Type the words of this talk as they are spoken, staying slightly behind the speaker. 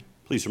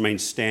Please remain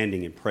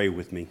standing and pray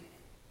with me.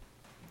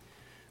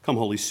 Come,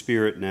 Holy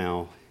Spirit,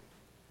 now,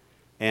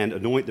 and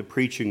anoint the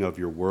preaching of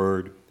your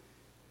word.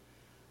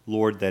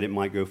 Lord, that it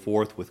might go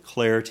forth with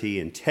clarity,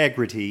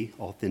 integrity,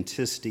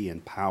 authenticity,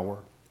 and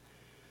power.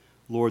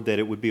 Lord, that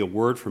it would be a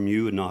word from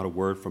you and not a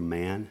word from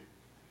man.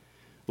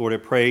 Lord, I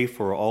pray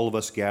for all of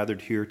us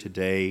gathered here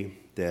today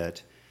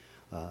that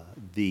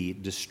the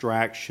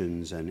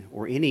distractions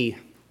or any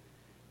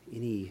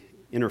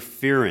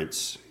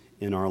interference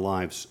in our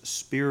lives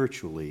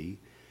spiritually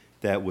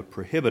that would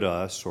prohibit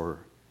us or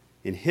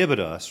inhibit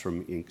us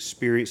from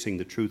experiencing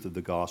the truth of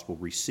the gospel,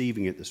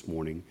 receiving it this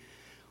morning,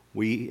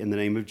 we, in the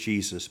name of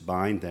Jesus,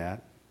 bind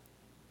that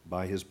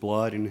by his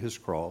blood and his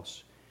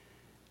cross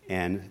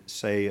and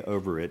say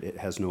over it, it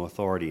has no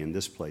authority in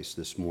this place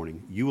this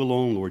morning. You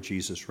alone, Lord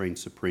Jesus, reign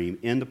supreme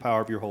in the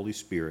power of your Holy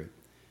Spirit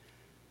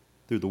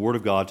through the word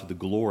of God to the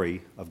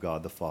glory of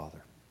God the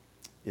Father.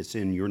 It's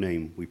in your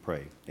name we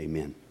pray.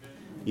 Amen.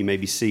 You may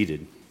be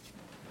seated.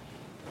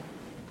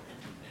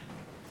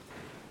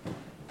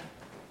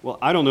 Well,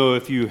 I don't know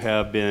if you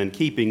have been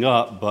keeping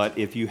up, but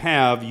if you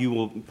have, you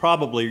will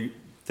probably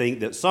think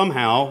that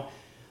somehow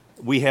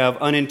we have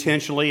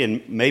unintentionally,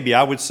 and maybe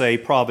I would say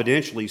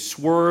providentially,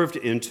 swerved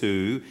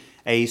into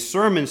a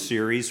sermon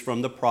series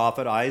from the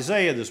prophet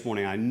Isaiah this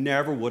morning. I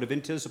never would have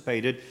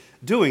anticipated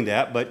doing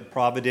that, but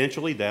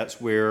providentially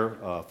that's where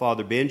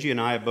Father Benji and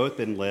I have both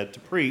been led to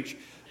preach,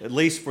 at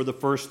least for the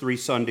first 3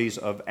 Sundays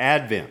of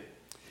Advent.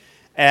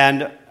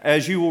 And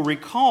as you will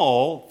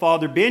recall,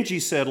 Father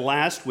Benji said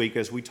last week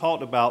as we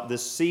talked about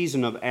this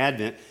season of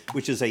Advent,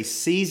 which is a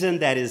season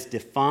that is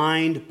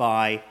defined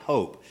by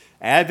hope.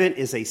 Advent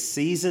is a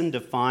season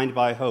defined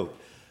by hope.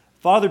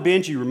 Father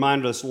Benji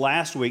reminded us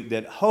last week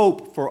that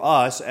hope for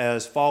us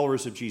as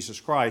followers of Jesus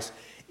Christ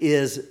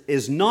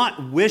is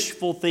not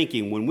wishful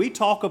thinking. When we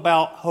talk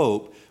about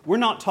hope, we're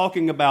not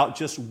talking about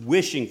just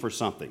wishing for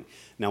something.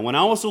 Now, when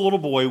I was a little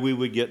boy, we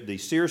would get the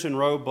Sears and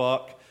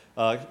Roebuck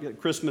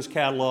Christmas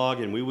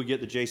catalog, and we would get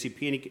the J.C.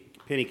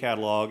 Penney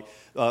catalog.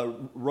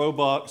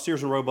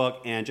 Sears and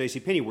Roebuck and J.C.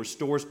 Penney were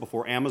stores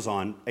before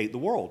Amazon ate the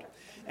world,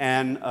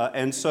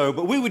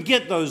 but we would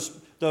get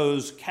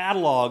those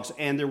catalogs,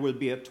 and there would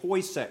be a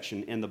toy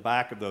section in the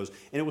back of those,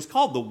 and it was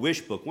called the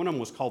Wish Book. One of them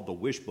was called the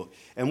Wish Book,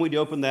 and we'd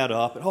open that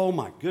up, and oh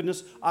my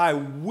goodness, I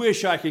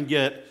wish I could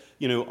get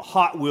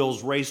Hot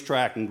Wheels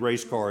racetrack and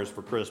race cars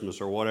for Christmas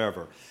or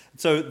whatever.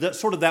 So that's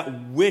sort of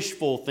that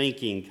wishful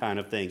thinking kind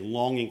of thing,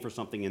 longing for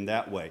something in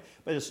that way.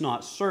 But it's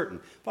not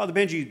certain. Father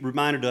Benji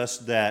reminded us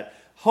that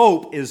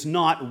hope is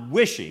not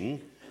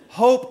wishing.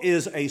 Hope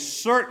is a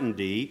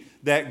certainty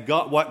that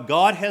what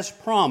God has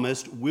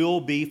promised will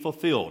be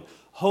fulfilled.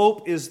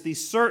 Hope is the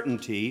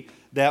certainty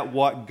that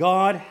what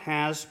God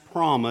has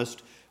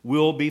promised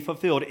will be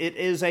fulfilled. It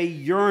is a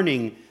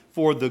yearning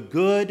for the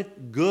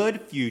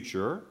good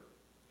future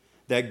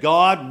that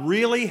God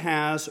really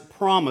has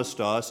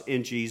promised us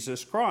in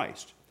Jesus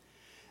Christ.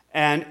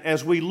 And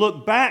as we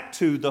look back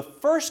to the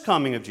first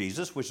coming of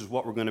Jesus, which is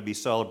what we're going to be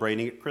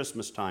celebrating at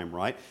Christmas time,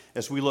 right?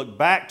 As we look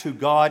back to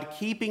God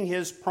keeping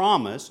his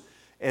promise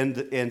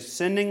and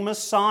sending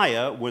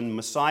Messiah when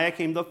Messiah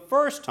came the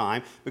first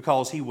time,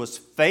 because he was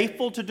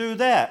faithful to do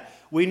that,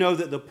 we know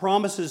that the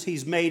promises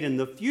he's made in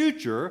the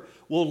future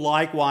will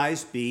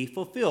likewise be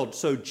fulfilled.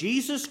 So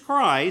Jesus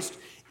Christ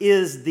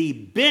is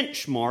the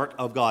benchmark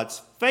of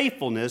God's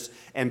faithfulness,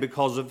 and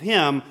because of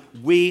him,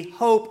 we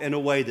hope in a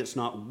way that's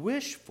not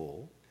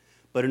wishful,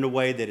 but in a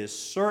way that is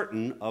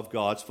certain of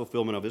God's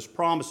fulfillment of his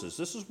promises.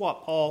 This is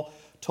what Paul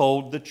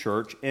told the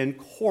church in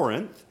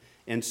Corinth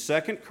in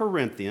 2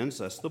 Corinthians,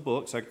 that's the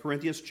book, 2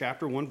 Corinthians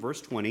chapter 1,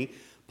 verse 20.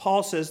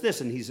 Paul says this,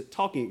 and he's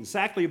talking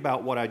exactly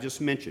about what I just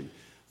mentioned.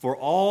 For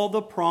all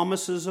the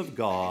promises of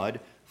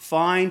God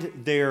find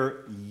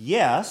their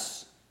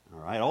yes, all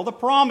right, all the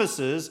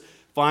promises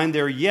find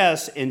their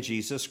yes in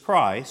Jesus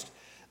Christ.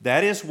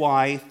 That is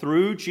why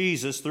through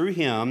Jesus, through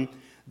him,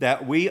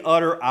 that we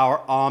utter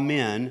our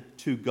amen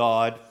to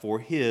God for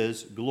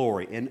his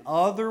glory. In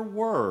other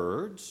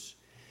words,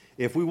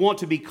 if we want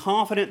to be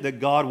confident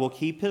that God will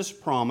keep his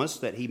promise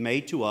that he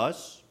made to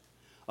us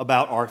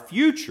about our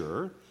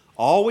future,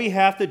 all we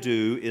have to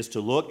do is to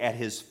look at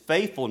his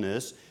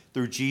faithfulness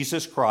through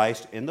Jesus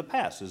Christ in the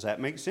past. Does that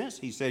make sense?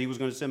 He said he was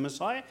going to send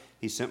Messiah.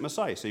 He sent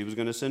Messiah. He said he was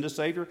going to send a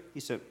Savior. He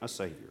sent a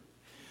Savior.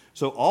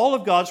 So all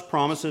of God's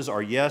promises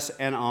are yes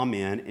and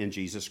amen in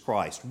Jesus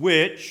Christ,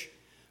 which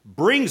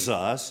brings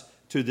us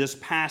to this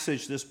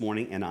passage this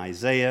morning in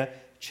Isaiah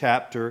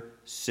chapter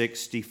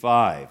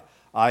 65.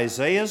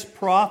 Isaiah's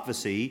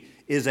prophecy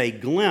is a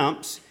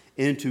glimpse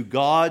into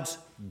God's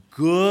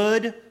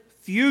good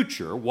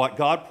future, what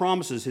God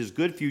promises his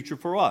good future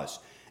for us.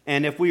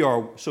 And if we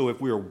are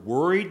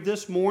worried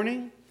this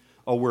morning,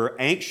 or we're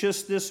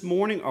anxious this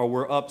morning, or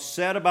we're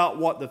upset about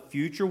what the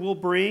future will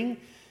bring,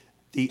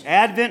 the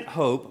Advent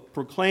hope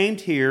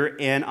proclaimed here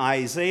in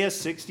Isaiah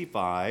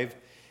 65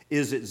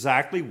 is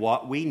exactly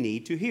what we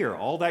need to hear.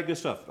 All that good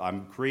stuff.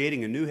 I'm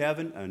creating a new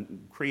heaven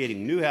and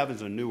creating new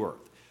heavens and new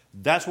earth.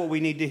 That's what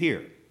we need to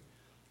hear.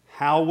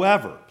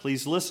 However,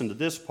 please listen to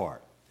this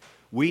part.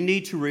 we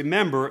need to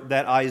remember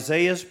that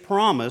Isaiah's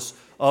promise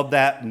of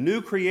that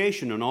new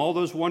creation and all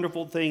those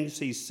wonderful things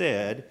he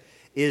said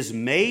is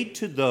made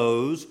to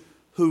those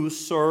who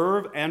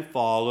serve and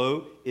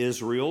follow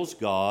Israel's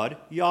God,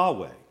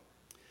 Yahweh,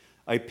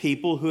 a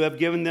people who have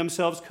given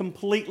themselves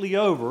completely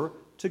over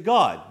to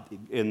God.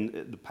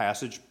 In the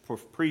passage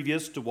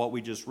previous to what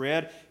we just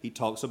read, he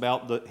talks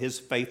about his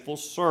faithful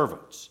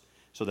servants.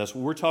 So that's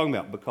what we're talking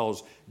about,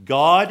 because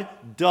God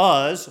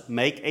does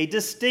make a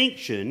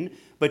distinction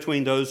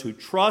between those who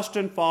trust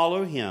and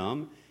follow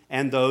him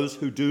and those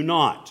who do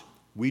not.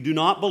 We do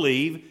not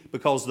believe,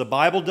 because the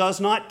Bible does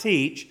not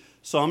teach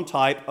some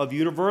type of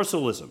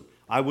universalism.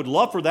 I would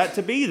love for that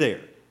to be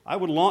there. I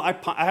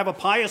have a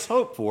pious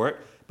hope for it,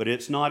 but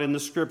it's not in the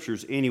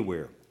Scriptures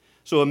anywhere.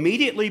 So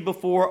immediately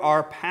before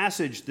our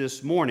passage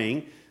this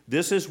morning,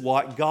 this is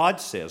what God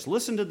says.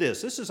 Listen to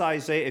this. This is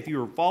Isaiah, if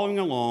you are following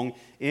along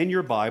in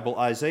your Bible,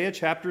 Isaiah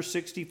chapter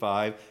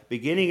 65,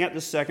 beginning at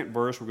the second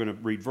verse. We're going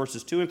to read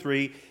verses 2 and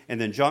 3, and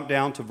then jump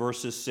down to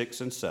verses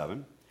 6 and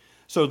 7.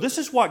 So this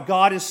is what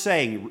God is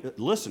saying.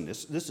 Listen,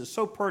 this is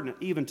so pertinent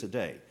even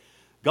today.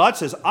 God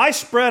says, I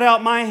spread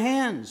out my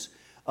hands.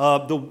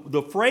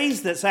 The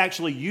phrase that's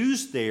actually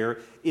used there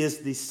is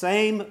the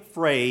same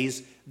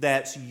phrase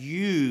that's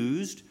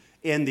used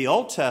in the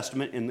Old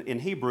Testament, in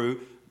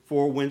Hebrew,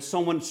 for when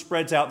someone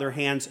spreads out their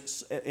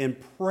hands in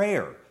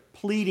prayer,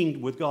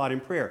 pleading with God in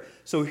prayer.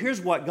 So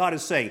here's what God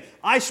is saying.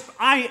 I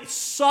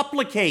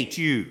supplicate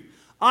you.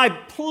 I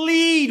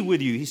plead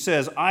with you. He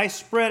says, I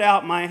spread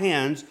out my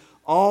hands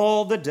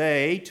all the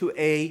day to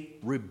a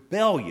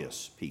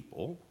rebellious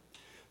people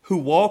who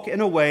walk in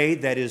a way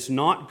that is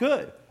not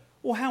good.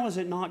 Well, how is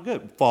it not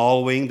good?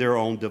 Following their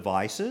own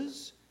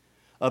devices.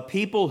 A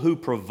people who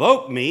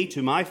provoke me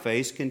to my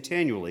face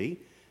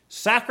continually,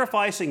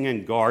 sacrificing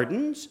in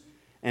gardens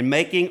and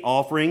making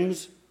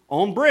offerings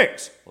on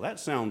bricks. Well, that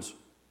sounds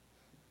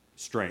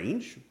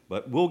strange,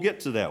 but we'll get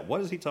to that.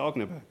 What is he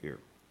talking about here?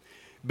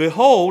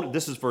 Behold,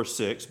 this is verse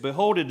 6,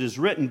 behold, it is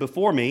written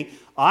before me,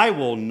 I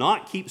will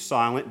not keep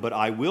silent, but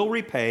I will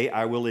repay,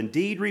 I will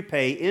indeed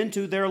repay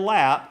into their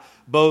lap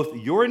both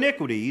your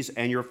iniquities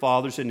and your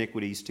father's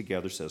iniquities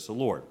together, says the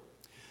Lord.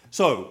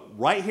 So,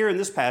 right here in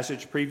this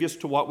passage, previous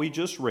to what we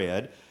just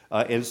read,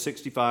 in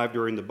 65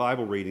 during the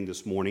Bible reading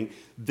this morning,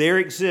 there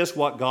exists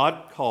what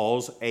God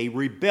calls a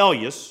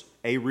rebellious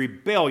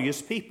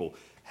people.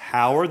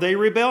 How are they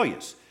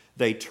rebellious?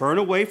 They turn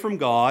away from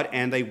God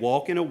and they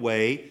walk in a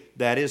way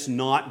that is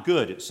not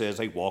good. It says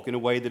they walk in a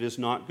way that is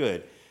not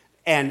good.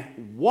 And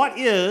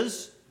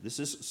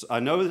I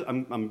know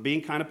I'm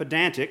being kind of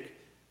pedantic,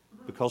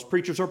 because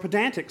preachers are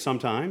pedantic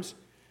sometimes.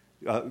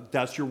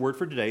 That's your word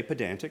for today,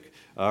 pedantic.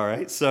 All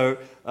right. So,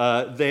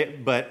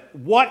 but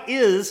what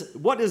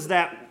does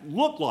that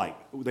look like?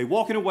 They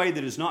walk in a way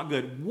that is not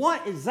good.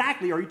 What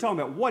exactly are you talking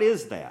about? What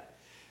is that?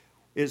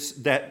 Is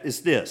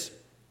this?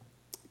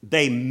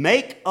 They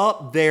make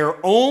up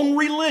their own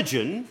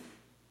religion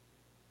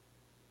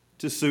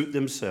to suit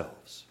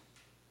themselves.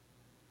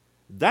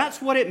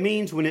 That's what it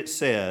means when it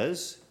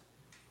says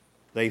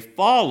they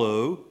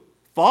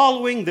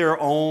following their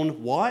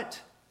own what?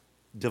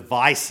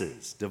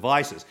 Devices.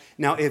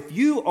 Now, if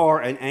you are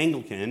an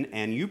Anglican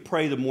and you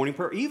pray the morning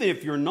prayer, even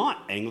if you're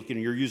not Anglican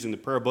and you're using the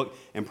prayer book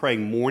and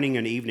praying morning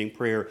and evening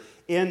prayer,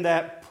 in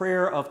that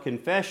prayer of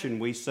confession,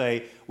 we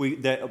say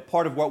that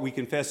part of what we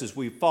confess is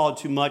we've followed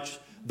too much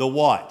the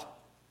what?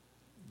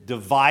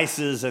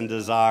 Devices and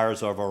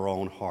desires of our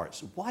own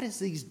hearts. What is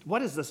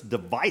this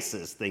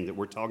devices thing that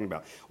we're talking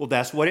about? Well,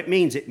 that's what it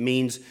means. It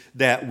means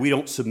that we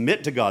don't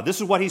submit to God.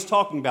 This is what he's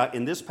talking about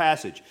in this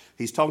passage.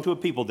 He's talking to a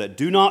people that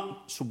do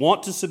not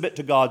want to submit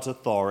to God's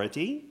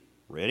authority.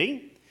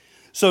 Ready?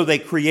 So they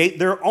create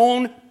their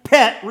own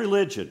pet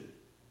religion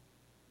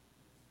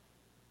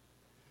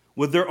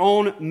with their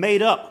own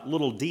made-up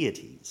little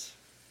deities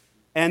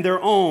and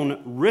their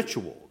own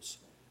rituals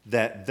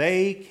that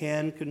they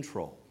can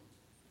control.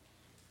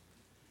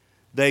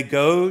 They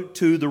go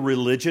to the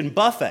religion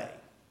buffet.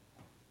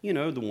 You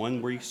know, the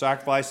one where you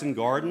sacrifice in the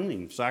garden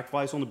and you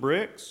sacrifice on the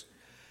bricks.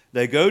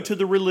 They go to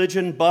the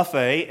religion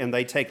buffet and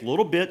they take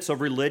little bits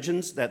of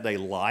religions that they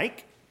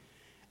like,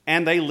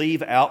 and they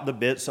leave out the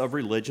bits of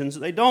religions that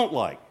they don't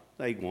like.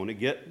 They want to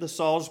get the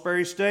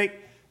Salisbury steak.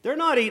 They're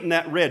not eating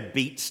that red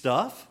beet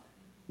stuff.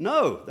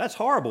 No, that's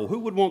horrible. Who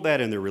would want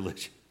that in their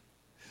religion?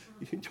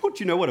 Don't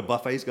you know what a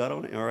buffet's got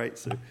on it? All right,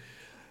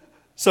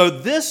 So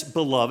this,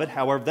 beloved,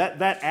 however,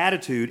 that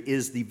attitude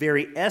is the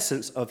very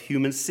essence of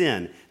human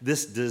sin.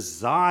 This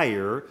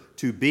desire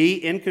to be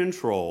in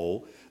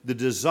control, the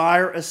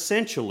desire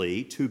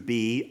essentially to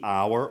be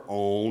our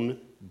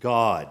own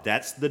God.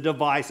 That's the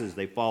devices.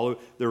 They follow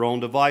their own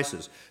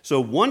devices.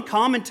 So one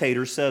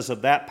commentator says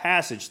of that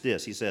passage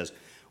this. He says,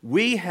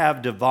 we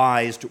have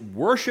devised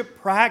worship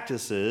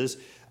practices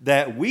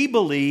that we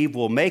believe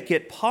will make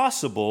it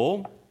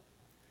possible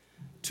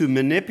to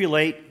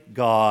manipulate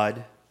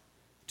God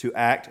to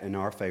act in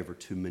our favor,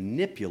 to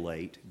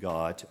manipulate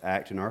God to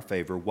act in our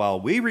favor, while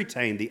we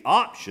retain the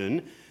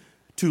option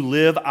to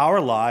live our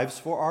lives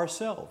for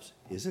ourselves.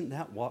 Isn't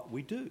that what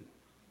we do?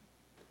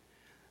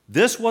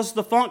 This was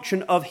the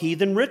function of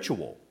heathen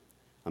ritual.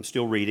 I'm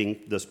still reading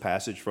this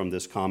passage from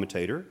this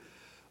commentator.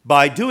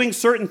 By doing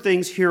certain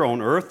things here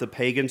on earth, the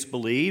pagans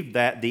believed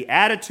that the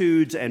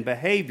attitudes and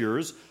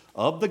behaviors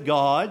of the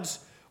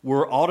gods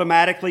were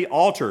automatically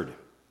altered.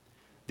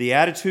 The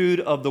attitude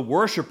of the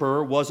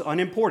worshiper was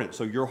unimportant.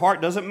 So your heart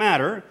doesn't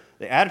matter.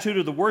 The attitude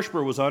of the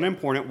worshiper was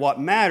unimportant. What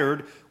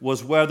mattered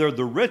was whether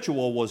the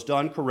ritual was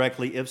done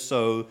correctly. If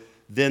so,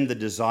 then the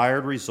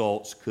desired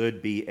results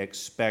could be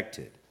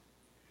expected.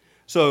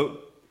 So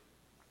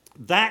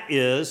that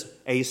is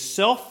a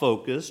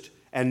self-focused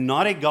and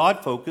not a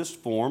God-focused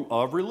form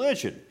of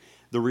religion.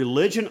 The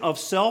religion of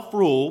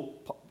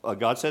self-rule,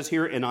 God says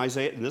here in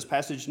Isaiah, in this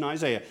passage in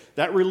Isaiah,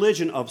 that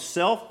religion of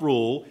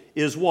self-rule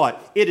is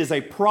what? It is a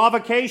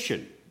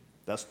provocation.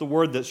 That's the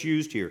word that's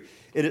used here.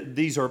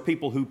 These are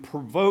people who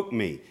provoke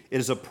me. It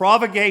is a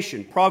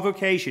provocation.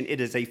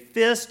 It is a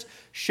fist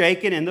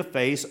shaken in the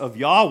face of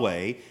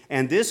Yahweh.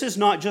 And this is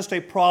not just a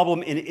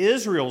problem in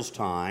Israel's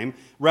time.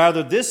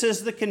 Rather, this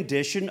is the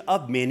condition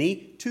of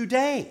many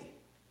today.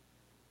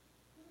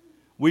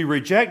 We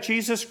reject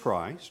Jesus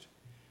Christ.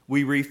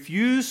 We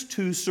refuse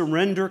to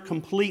surrender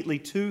completely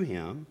to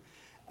Him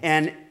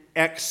and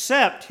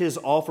accept His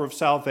offer of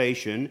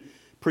salvation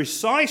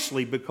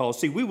precisely because,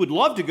 see, we would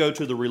love to go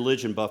to the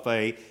religion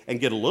buffet and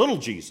get a little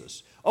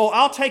Jesus. Oh,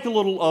 I'll take a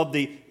little of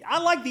I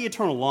like the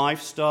eternal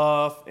life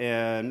stuff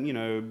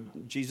and,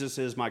 Jesus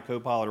is my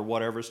co-pilot or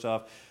whatever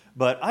stuff.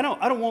 But I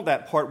don't want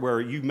that part where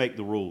you make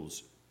the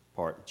rules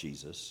part,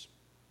 Jesus.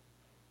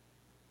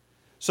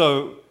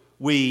 So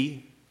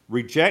we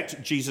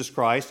reject Jesus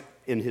Christ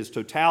in His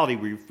totality.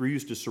 We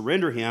refuse to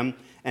surrender Him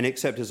and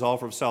accept His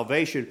offer of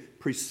salvation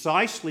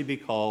precisely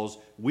because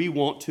we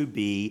want to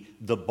be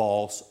the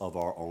boss of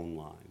our own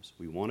lives.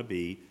 We want to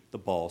be the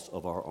boss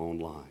of our own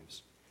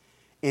lives.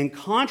 In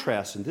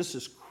contrast, and this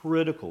is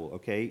critical,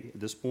 okay, at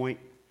this point,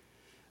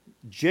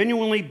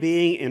 genuinely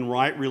being in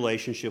right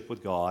relationship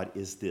with God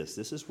is this.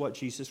 This is what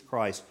Jesus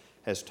Christ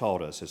has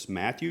taught us. It's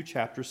Matthew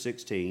chapter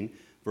 16,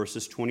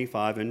 verses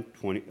 24 and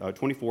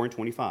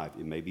 25.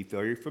 It may be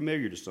very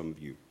familiar to some of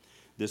you.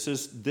 This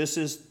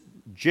is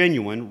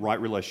genuine right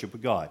relationship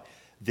with God.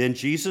 Then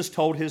Jesus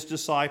told His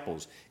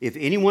disciples, if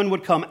anyone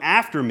would come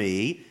after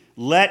me,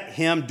 let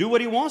him do what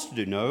he wants to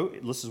do. No,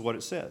 this is what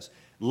it says.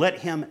 Let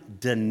him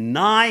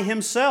deny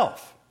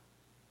himself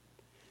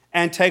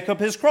and take up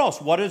his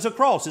cross. What is a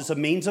cross? It's a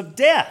means of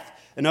death.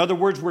 In other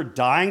words, we're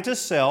dying to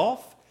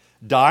self,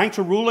 dying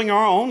to ruling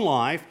our own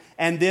life,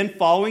 and then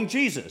following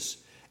Jesus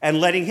and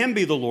letting Him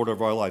be the Lord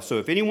of our life. So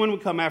if anyone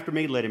would come after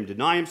me, let him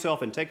deny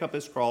himself and take up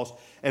his cross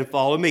and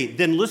follow me.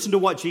 Then listen to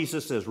what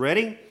Jesus says.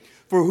 Ready?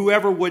 For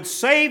whoever would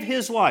save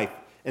his life,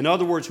 in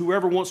other words,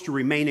 whoever wants to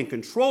remain in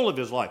control of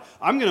his life,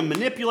 I'm going to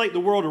manipulate the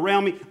world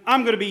around me.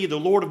 I'm going to be the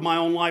Lord of my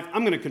own life.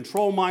 I'm going to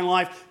control my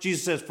life.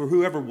 Jesus says, for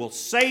whoever will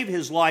save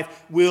his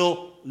life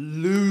will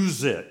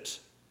lose it.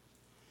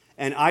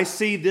 And I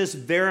see this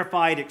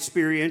verified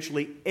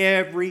experientially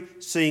every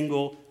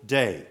single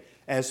day.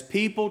 As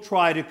people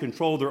try to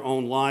control their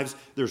own lives,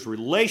 there's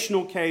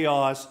relational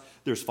chaos,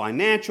 there's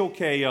financial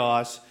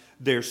chaos,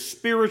 there's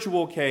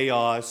spiritual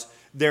chaos.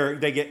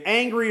 They get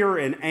angrier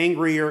and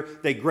angrier.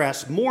 They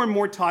grasp more and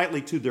more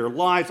tightly to their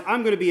lives.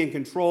 I'm going to be in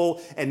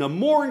control. And the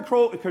more in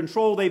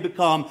control they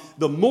become,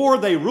 the more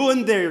they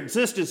ruin their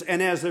existence.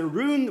 And as they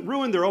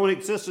ruin their own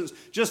existence,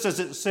 just as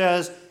it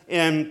says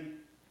in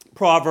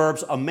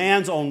Proverbs, a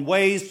man's own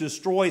ways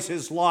destroys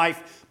his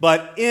life,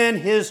 but in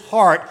his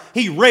heart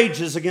he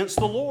rages against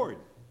the Lord.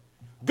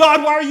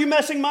 God, why are you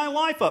messing my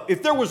life up?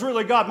 If there was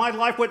really God, my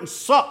life wouldn't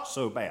suck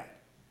so bad.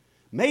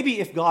 Maybe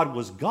if God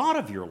was God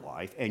of your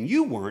life and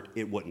you weren't,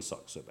 it wouldn't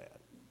suck so bad.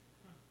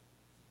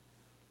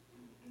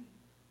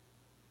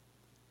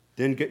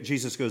 Then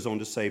Jesus goes on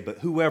to say, but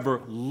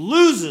whoever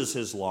loses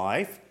his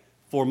life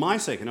for my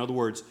sake, in other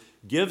words,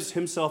 gives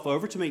himself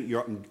over to me,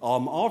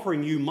 I'm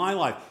offering you my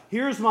life.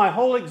 Here's my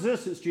whole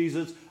existence,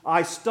 Jesus.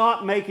 I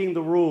stop making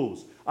the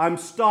rules. I'm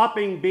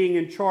stopping being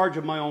in charge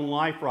of my own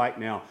life right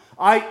now.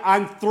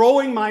 I'm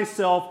throwing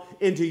myself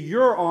into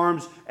your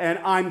arms, and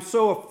I'm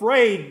so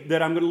afraid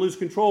that I'm going to lose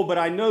control, but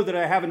I know that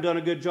I haven't done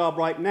a good job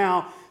right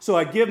now, so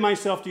I give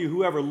myself to you.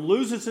 Whoever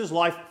loses his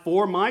life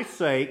for my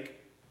sake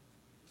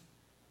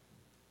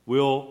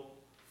will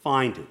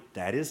find it.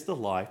 That is the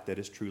life that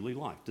is truly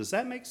life. Does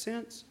that make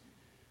sense?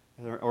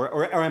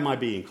 Or am I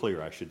being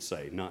clear, I should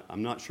say?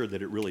 I'm not sure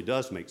that it really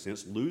does make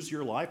sense. Lose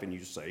your life and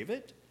you save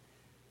it?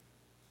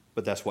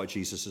 But that's what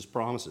Jesus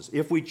promises.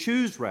 If we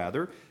choose,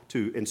 rather,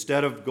 to,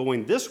 instead of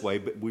going this way,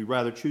 but we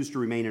rather choose to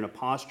remain in a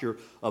posture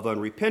of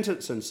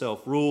unrepentance and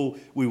self-rule,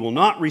 we will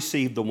not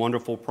receive the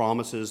wonderful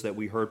promises that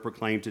we heard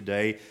proclaimed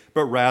today,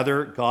 but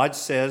rather God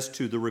says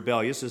to the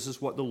rebellious, this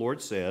is what the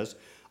Lord says,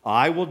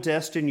 I will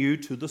destine you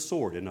to the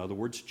sword, in other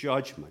words,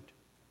 judgment.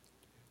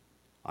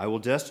 I will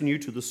destine you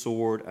to the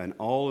sword, and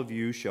all of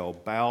you shall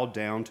bow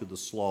down to the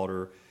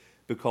slaughter,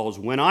 because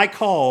when I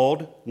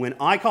called,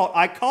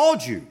 I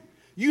called you.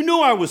 You knew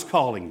I was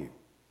calling you.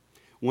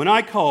 When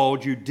I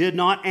called, you did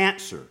not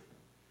answer.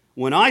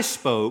 When I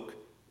spoke,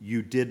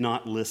 you did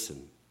not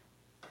listen.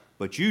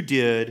 But you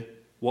did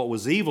what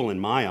was evil in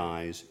my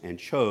eyes and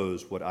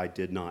chose what I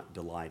did not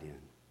delight in.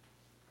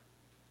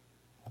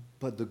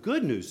 But the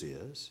good news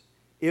is,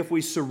 if we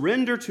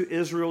surrender to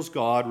Israel's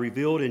God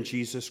revealed in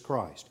Jesus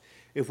Christ,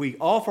 if we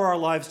offer our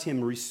lives to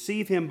Him,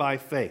 receive Him by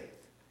faith,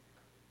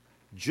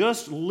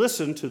 just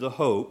listen to the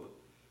hope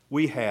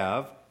we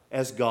have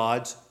as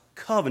God's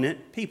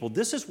covenant people.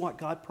 This is what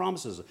God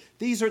promises us.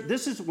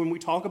 This is when we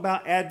talk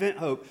about Advent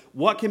hope.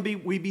 What can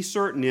we be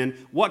certain in?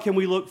 What can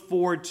we look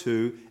forward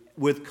to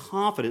with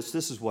confidence?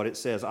 This is what it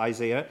says.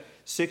 Isaiah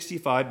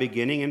 65,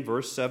 beginning in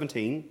verse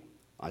 17.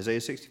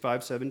 Isaiah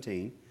 65,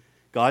 17.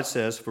 God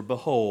says, "For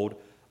behold,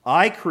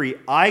 I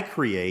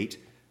create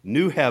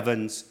new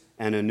heavens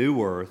and a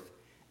new earth,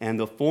 and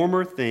the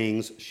former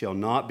things shall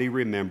not be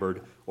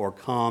remembered or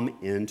come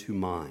into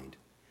mind."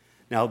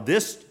 Now,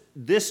 this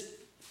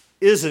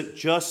isn't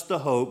just the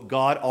hope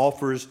God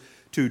offers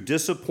to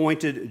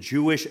disappointed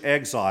Jewish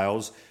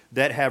exiles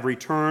that have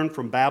returned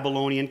from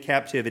Babylonian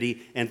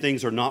captivity and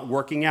things are not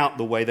working out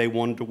the way they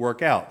wanted to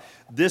work out.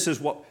 This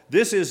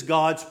is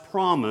God's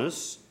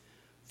promise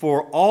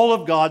for all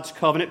of God's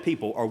covenant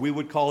people, or we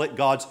would call it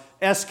God's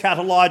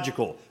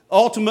eschatological,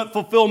 ultimate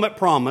fulfillment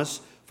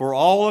promise for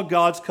all of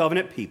God's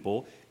covenant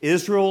people,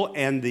 Israel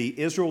and the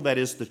Israel that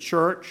is the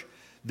church.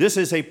 This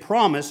is a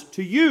promise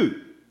to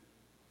you,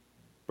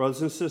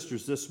 brothers and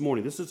sisters, this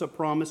morning. This is a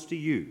promise to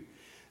you.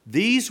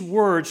 These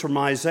words from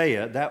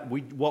Isaiah,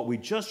 what we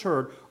just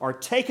heard, are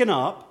taken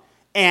up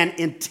and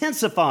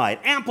intensified,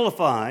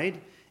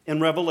 amplified in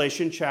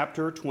Revelation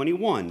chapter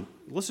 21.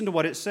 Listen to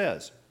what it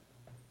says.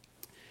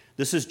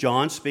 This is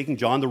John speaking,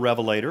 John the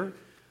Revelator.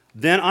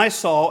 "Then I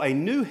saw a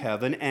new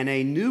heaven and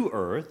a new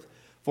earth,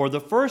 for the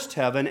first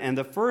heaven and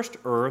the first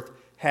earth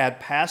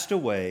had passed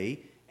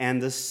away,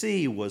 and the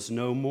sea was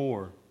no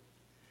more.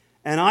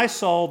 And I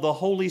saw the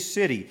holy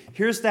city."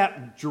 Here's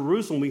that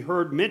Jerusalem we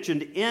heard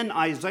mentioned in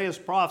Isaiah's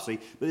prophecy,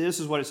 but this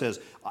is what it says.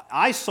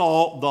 "I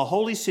saw the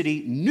holy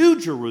city, New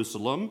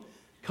Jerusalem,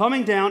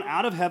 coming down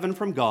out of heaven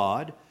from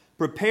God,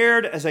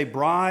 prepared as a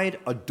bride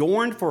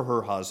adorned for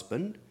her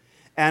husband.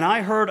 And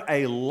I heard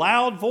a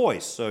loud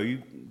voice." So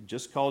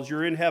just because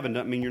you're in heaven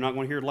doesn't mean you're not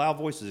going to hear loud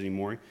voices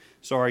anymore.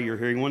 Sorry, you're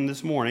hearing one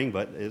this morning,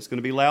 but it's going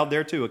to be loud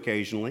there too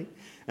occasionally.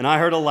 "And I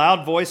heard a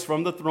loud voice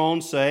from the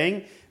throne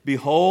saying,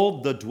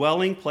 'Behold, the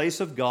dwelling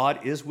place of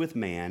God is with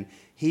man.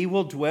 He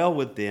will dwell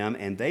with them,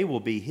 and they will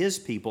be His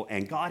people,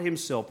 and God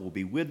Himself will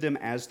be with them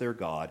as their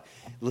God.'"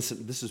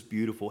 Listen, this is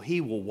beautiful.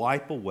 "He will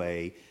wipe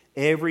away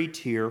every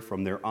tear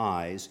from their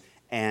eyes,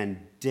 and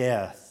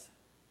death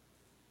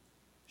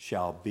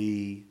shall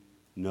be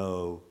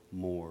no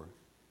more."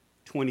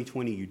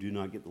 2020, you do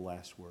not get the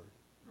last word.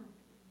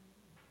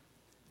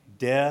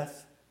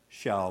 Death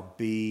shall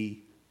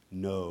be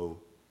no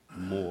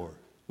more.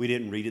 We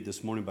didn't read it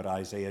this morning, but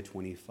Isaiah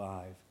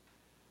 25,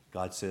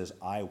 God says,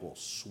 "I will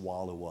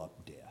swallow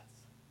up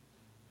death.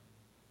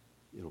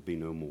 It'll be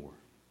no more.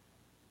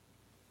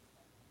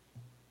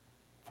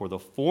 For the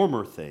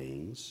former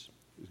things,"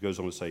 it goes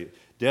on to say,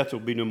 "death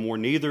will be no more,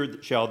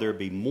 neither shall there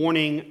be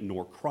mourning,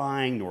 nor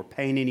crying, nor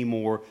pain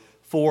anymore.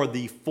 For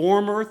the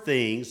former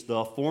things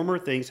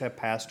have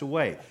passed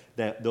away."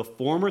 That the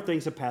former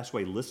things have passed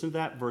away. Listen to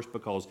that verse,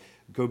 because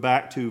go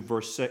back to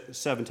verse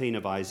 17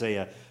 of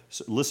Isaiah.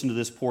 Listen to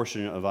this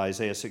portion of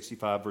Isaiah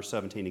 65, verse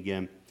 17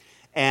 again.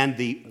 "And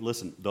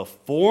the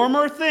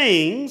former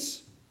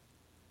things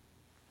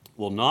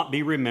will not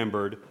be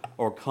remembered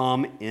or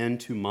come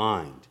into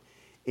mind.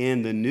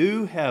 In the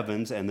new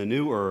heavens and the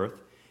new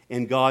earth,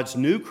 in God's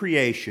new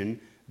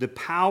creation, the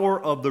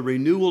power of the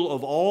renewal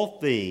of all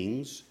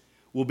things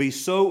will be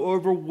so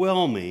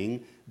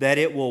overwhelming that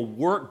it will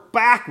work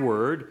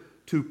backward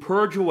to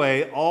purge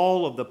away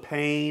all of the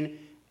pain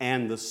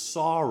and the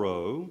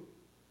sorrow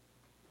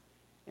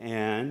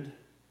and,"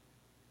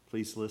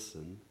 please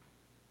listen,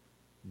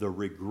 the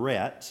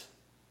regret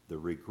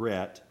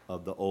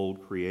of the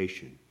old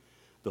creation.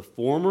 The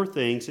former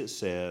things, it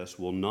says,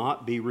 will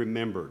not be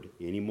remembered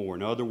anymore.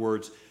 In other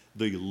words,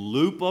 the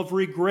loop of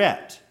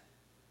regret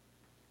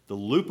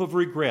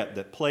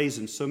that plays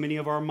in so many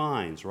of our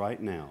minds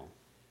right now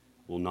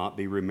will not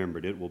be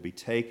remembered. It will be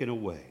taken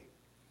away.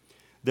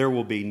 There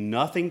will be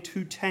nothing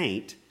to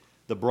taint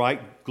the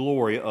bright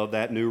glory of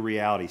that new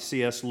reality.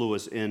 C.S.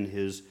 Lewis, in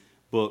his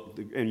book,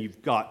 and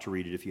you've got to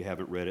read it if you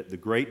haven't read it, The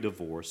Great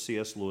Divorce,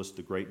 C.S. Lewis,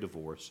 The Great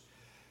Divorce,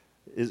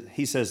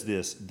 he says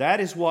this: "That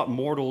is what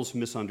mortals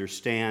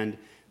misunderstand.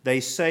 They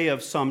say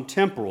of some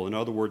temporal," in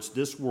other words,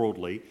 this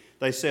worldly,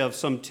 "they say of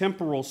some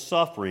temporal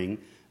suffering,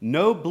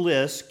 no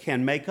bliss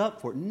can make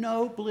up for it."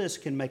 No bliss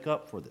can make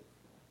up for it.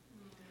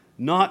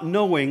 "Not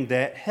knowing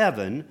that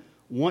heaven,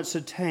 once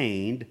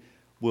attained,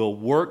 will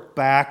work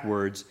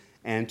backwards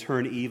and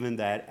turn even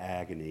that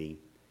agony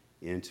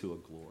into a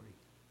glory."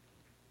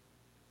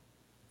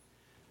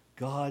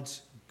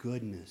 God's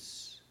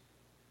goodness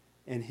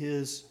and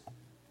His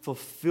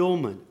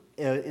fulfillment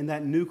in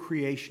that new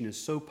creation is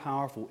so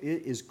powerful.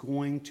 It is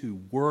going to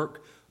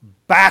work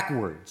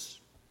backwards.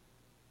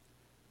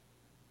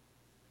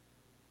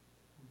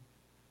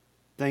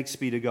 Thanks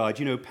be to God.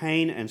 You know,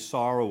 pain and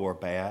sorrow are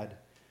bad,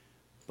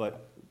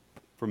 But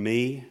for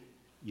me,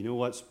 you know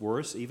what's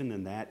worse even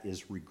than that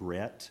is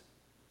regret.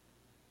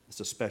 It's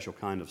a special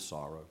kind of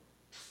sorrow.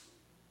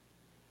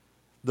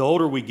 The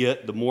older we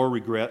get, the more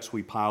regrets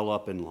we pile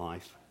up in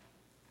life.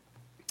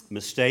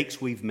 Mistakes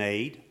we've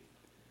made,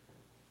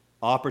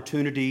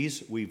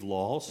 opportunities we've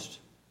lost.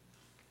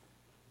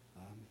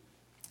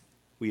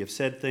 We have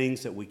said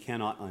things that we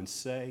cannot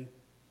unsay.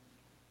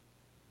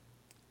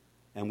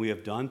 And we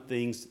have done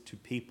things to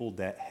people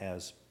that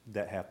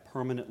have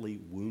permanently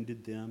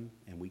wounded them,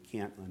 and we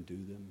can't undo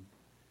them.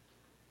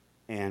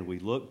 And we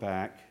look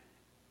back,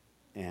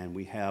 and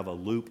we have a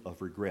loop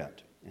of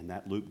regret, and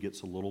that loop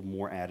gets a little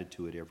more added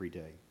to it every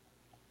day.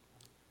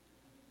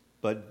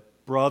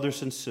 But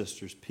brothers and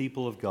sisters,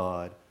 people of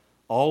God,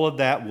 all of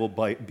that will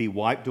be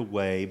wiped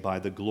away by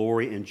the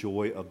glory and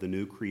joy of the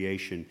new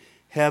creation.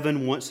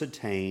 Heaven, once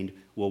attained,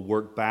 will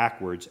work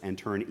backwards and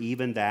turn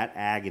even that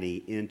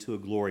agony into a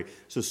glory.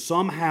 So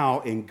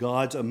somehow, in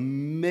God's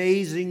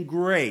amazing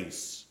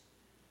grace,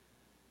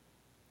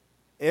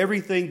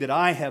 everything that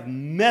I have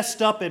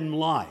messed up in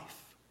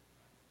life,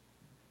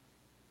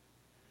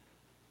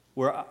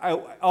 where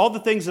all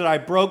the things that I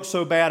broke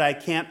so bad I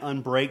can't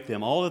unbreak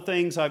them, all the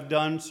things I've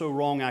done so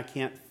wrong I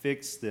can't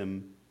fix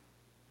them,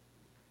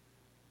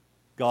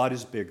 God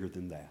is bigger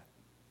than that.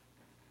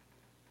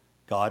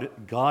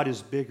 God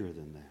is bigger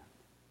than that.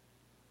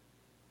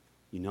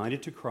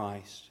 United to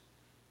Christ,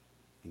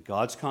 in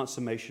God's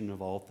consummation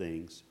of all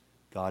things,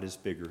 God is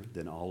bigger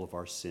than all of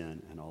our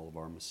sin and all of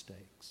our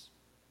mistakes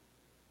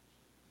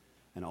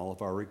and all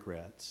of our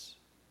regrets.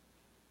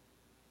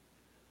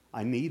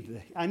 I need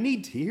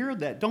to hear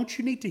that. Don't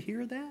you need to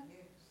hear that?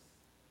 Yes.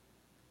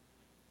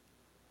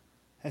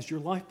 Has your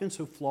life been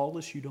so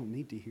flawless you don't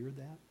need to hear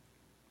that?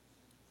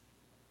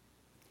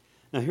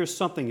 Now here's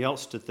something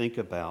else to think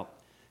about.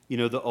 You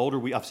know, the older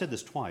I've said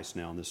this twice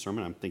now in this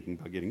sermon, I'm thinking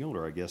about getting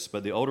older, I guess,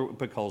 but the older,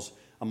 because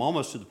I'm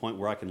almost to the point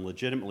where I can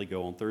legitimately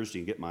go on Thursday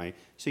and get my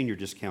senior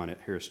discount at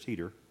Harris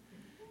Teeter.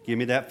 Give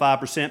me that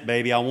 5%,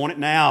 baby, I want it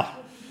now.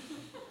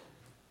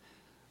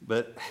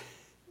 But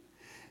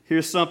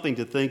here's something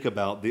to think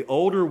about. The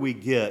older we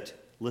get,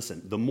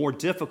 listen, the more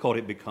difficult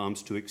it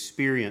becomes to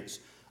experience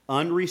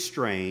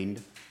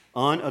unrestrained,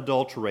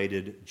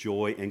 unadulterated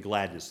joy and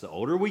gladness. The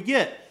older we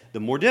get, the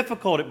more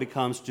difficult it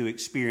becomes to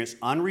experience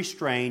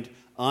unrestrained,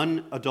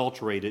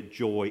 unadulterated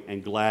joy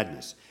and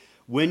gladness.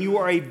 When you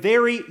are a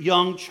very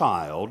young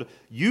child,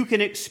 you can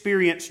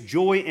experience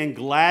joy and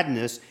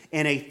gladness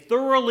in a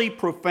thoroughly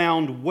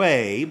profound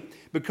way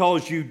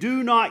because you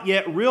do not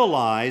yet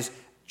realize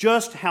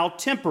just how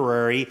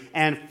temporary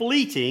and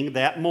fleeting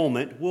that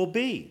moment will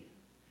be.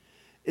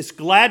 It's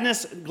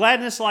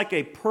gladness like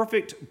a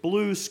perfect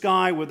blue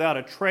sky without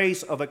a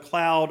trace of a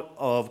cloud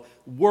of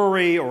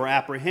worry or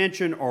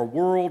apprehension or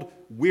world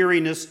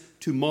weariness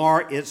to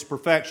mar its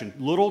perfection.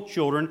 Little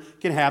children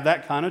can have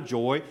that kind of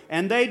joy,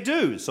 and they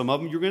do. Some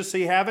of them you're going to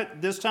see have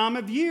it this time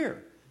of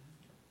year.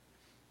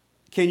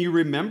 Can you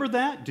remember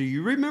that? Do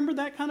you remember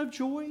that kind of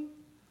joy?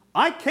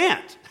 I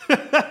can't.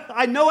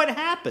 I know it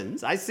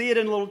happens. I see it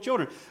in little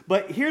children.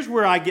 But here's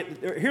where I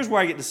get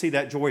to see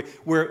that joy,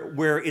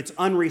 where it's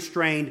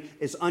unrestrained,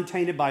 it's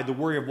untainted by the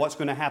worry of what's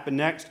going to happen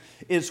next.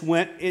 It's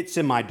when it's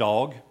in my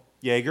dog,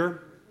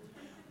 Jaeger.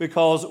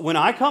 Because when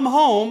I come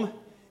home,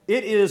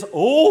 it is,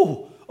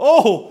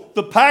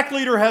 the pack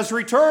leader has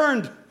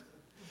returned.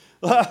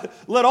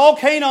 Let all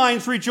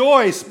canines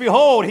rejoice.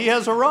 Behold, he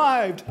has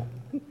arrived.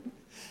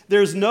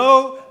 There's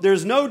no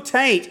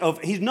taint of,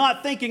 he's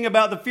not thinking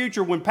about the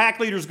future when pack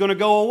leader's going to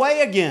go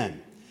away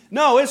again.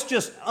 No, it's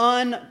just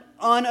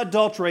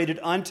unadulterated,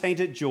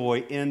 untainted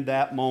joy in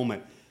that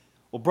moment.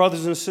 Well,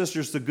 brothers and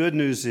sisters, the good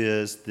news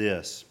is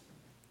this,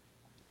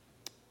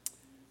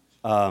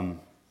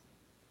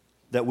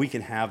 that we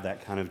can have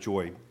that kind of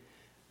joy.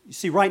 You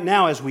see, right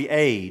now as we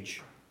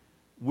age,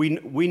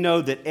 we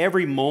know that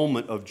every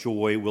moment of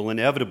joy will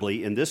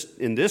inevitably in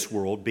this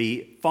world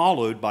be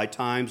followed by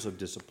times of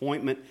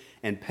disappointment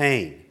and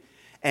pain.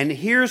 And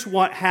here's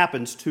what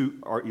happens to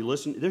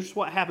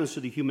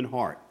the human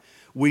heart.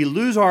 We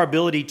lose our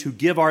ability to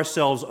give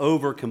ourselves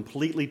over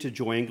completely to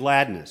joy and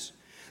gladness.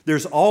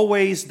 There's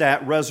always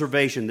that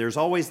reservation. There's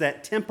always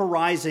that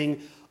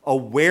temporizing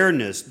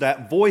awareness,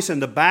 that voice in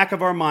the back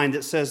of our mind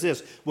that says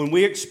this. When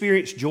we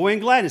experience joy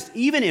and gladness,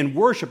 even in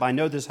worship, I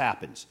know this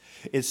happens.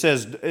 It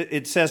says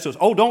to us,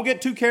 don't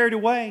get too carried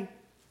away.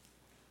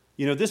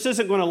 You know, this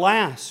isn't going to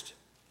last.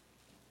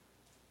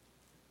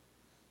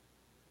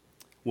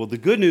 Well, the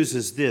good news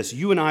is this.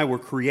 You and I were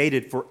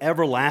created for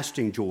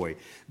everlasting joy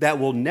that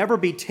will never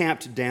be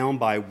tamped down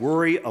by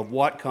worry of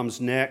what comes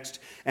next.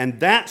 And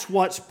that's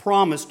what's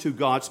promised to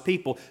God's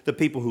people, the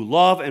people who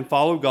love and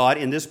follow God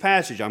in this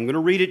passage. I'm going to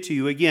read it to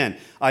you again.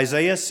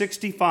 Isaiah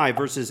 65,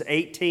 verses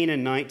 18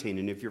 and 19.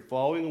 And if you're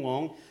following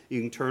along,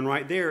 you can turn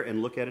right there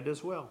and look at it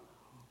as well.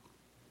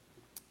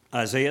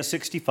 Isaiah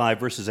 65,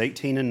 verses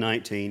 18 and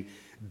 19.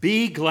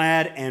 Be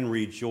glad and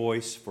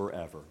rejoice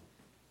forever.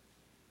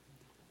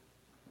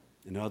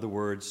 In other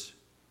words,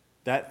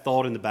 that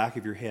thought in the back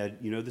of your head,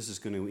 this is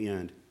going to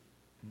end,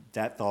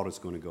 that thought is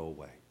going to go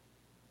away.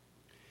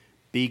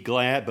 Be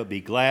glad, but be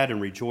glad and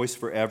rejoice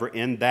forever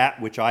in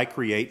that which I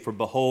create. For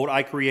behold,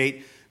 I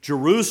create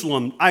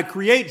Jerusalem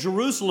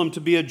to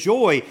be a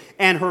joy,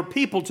 and her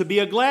people to be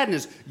a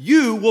gladness.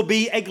 You will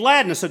be a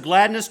gladness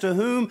to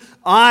whom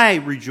I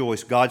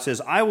rejoice. God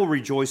says, I will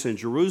rejoice in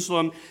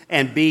Jerusalem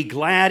and be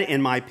glad in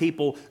my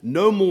people.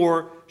 No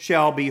more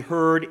shall be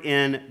heard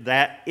in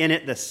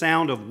it the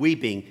sound of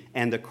weeping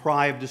and the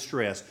cry of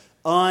distress.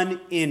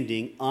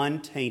 Unending,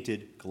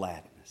 untainted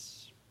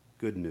gladness.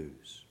 Good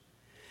news.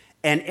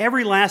 And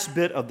every last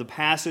bit of the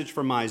passage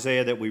from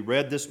Isaiah that we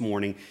read this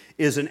morning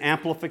is an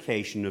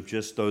amplification of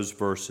just those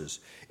verses.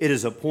 It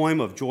is a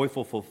poem of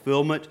joyful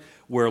fulfillment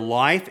where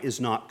life is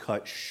not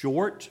cut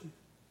short,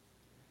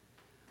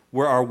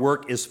 where our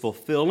work is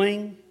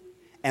fulfilling,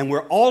 and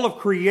where all of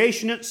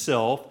creation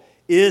itself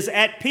is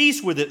at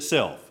peace with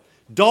itself.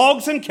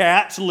 Dogs and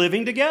cats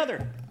living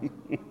together.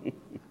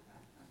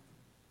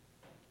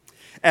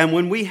 And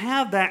when we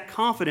have that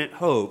confident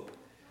hope,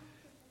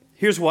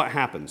 here's what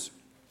happens.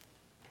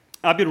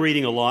 I've been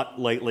reading a lot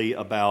lately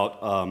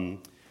about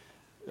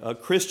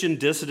Christian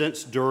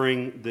dissidents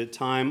during the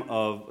time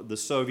of the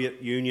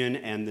Soviet Union,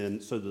 and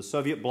then so the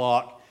Soviet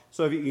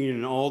Union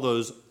and all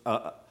those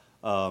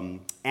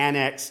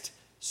annexed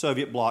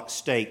Soviet bloc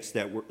states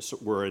that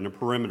were in a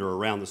perimeter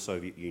around the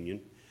Soviet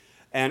Union.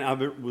 And I've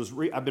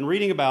been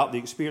reading about the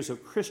experience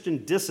of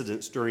Christian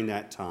dissidents during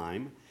that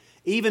time,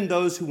 even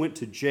those who went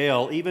to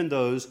jail, even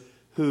those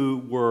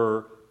who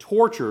were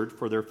tortured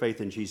for their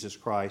faith in Jesus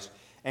Christ.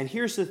 And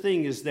here's the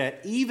thing is that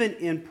even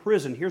in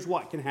prison, here's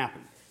what can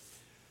happen.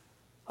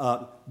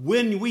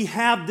 When we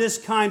have this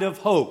kind of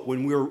hope,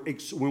 when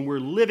we're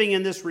living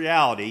in this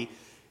reality,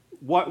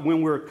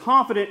 when we're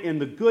confident in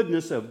the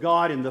goodness of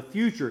God in the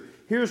future,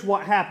 here's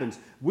what happens.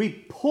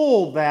 We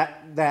pull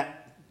that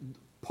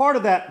part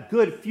of that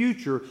good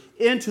future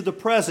into the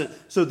present,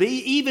 so that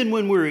even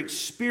when we're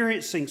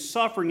experiencing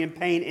suffering and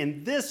pain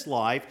in this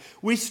life,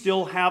 we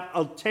still have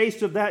a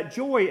taste of that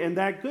joy and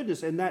that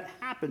goodness, and that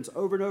happens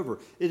over and over.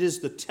 It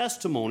is the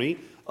testimony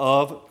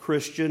of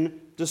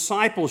Christian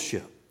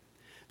discipleship.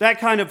 That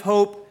kind of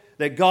hope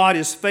that God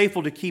is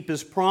faithful to keep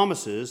His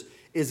promises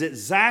is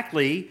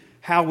exactly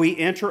how we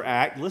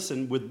interact,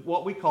 listen, with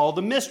what we call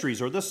the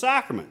mysteries or the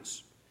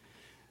sacraments.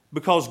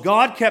 Because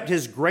God kept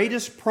His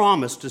greatest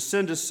promise to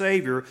send a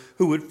Savior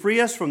who would free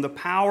us from the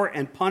power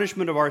and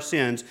punishment of our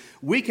sins,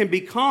 we can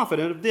be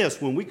confident of this.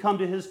 When we come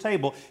to His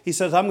table, He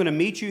says, I'm going to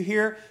meet you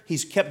here.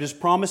 He's kept His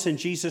promise in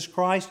Jesus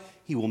Christ.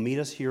 He will meet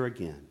us here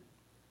again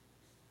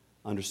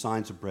under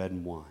signs of bread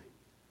and wine.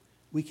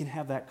 We can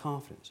have that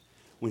confidence.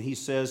 When He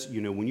says,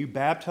 when you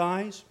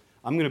baptize,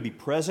 I'm going to be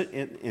present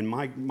in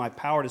my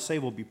power to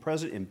save will be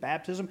present in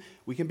baptism,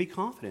 we can be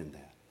confident in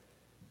that.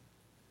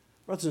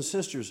 Brothers and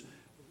sisters,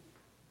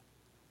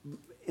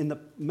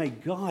 may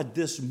God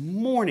this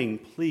morning,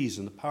 please,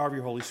 in the power of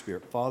your Holy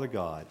Spirit, Father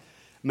God,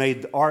 may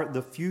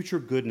the future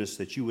goodness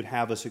that you would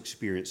have us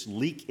experience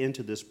leak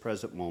into this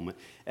present moment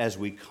as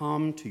we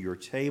come to your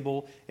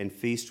table and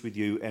feast with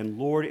you. And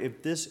Lord,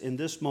 if in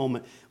this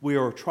moment we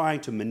are trying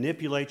to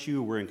manipulate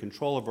you, we're in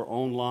control of our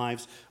own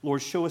lives,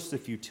 Lord, show us the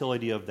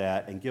futility of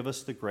that and give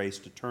us the grace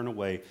to turn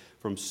away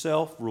from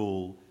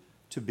self-rule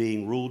to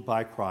being ruled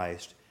by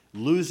Christ,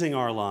 losing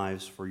our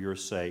lives for your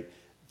sake,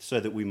 so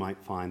that we might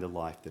find the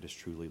life that is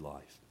truly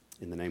life.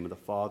 In the name of the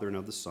Father, and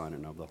of the Son,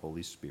 and of the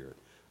Holy Spirit.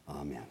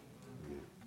 Amen.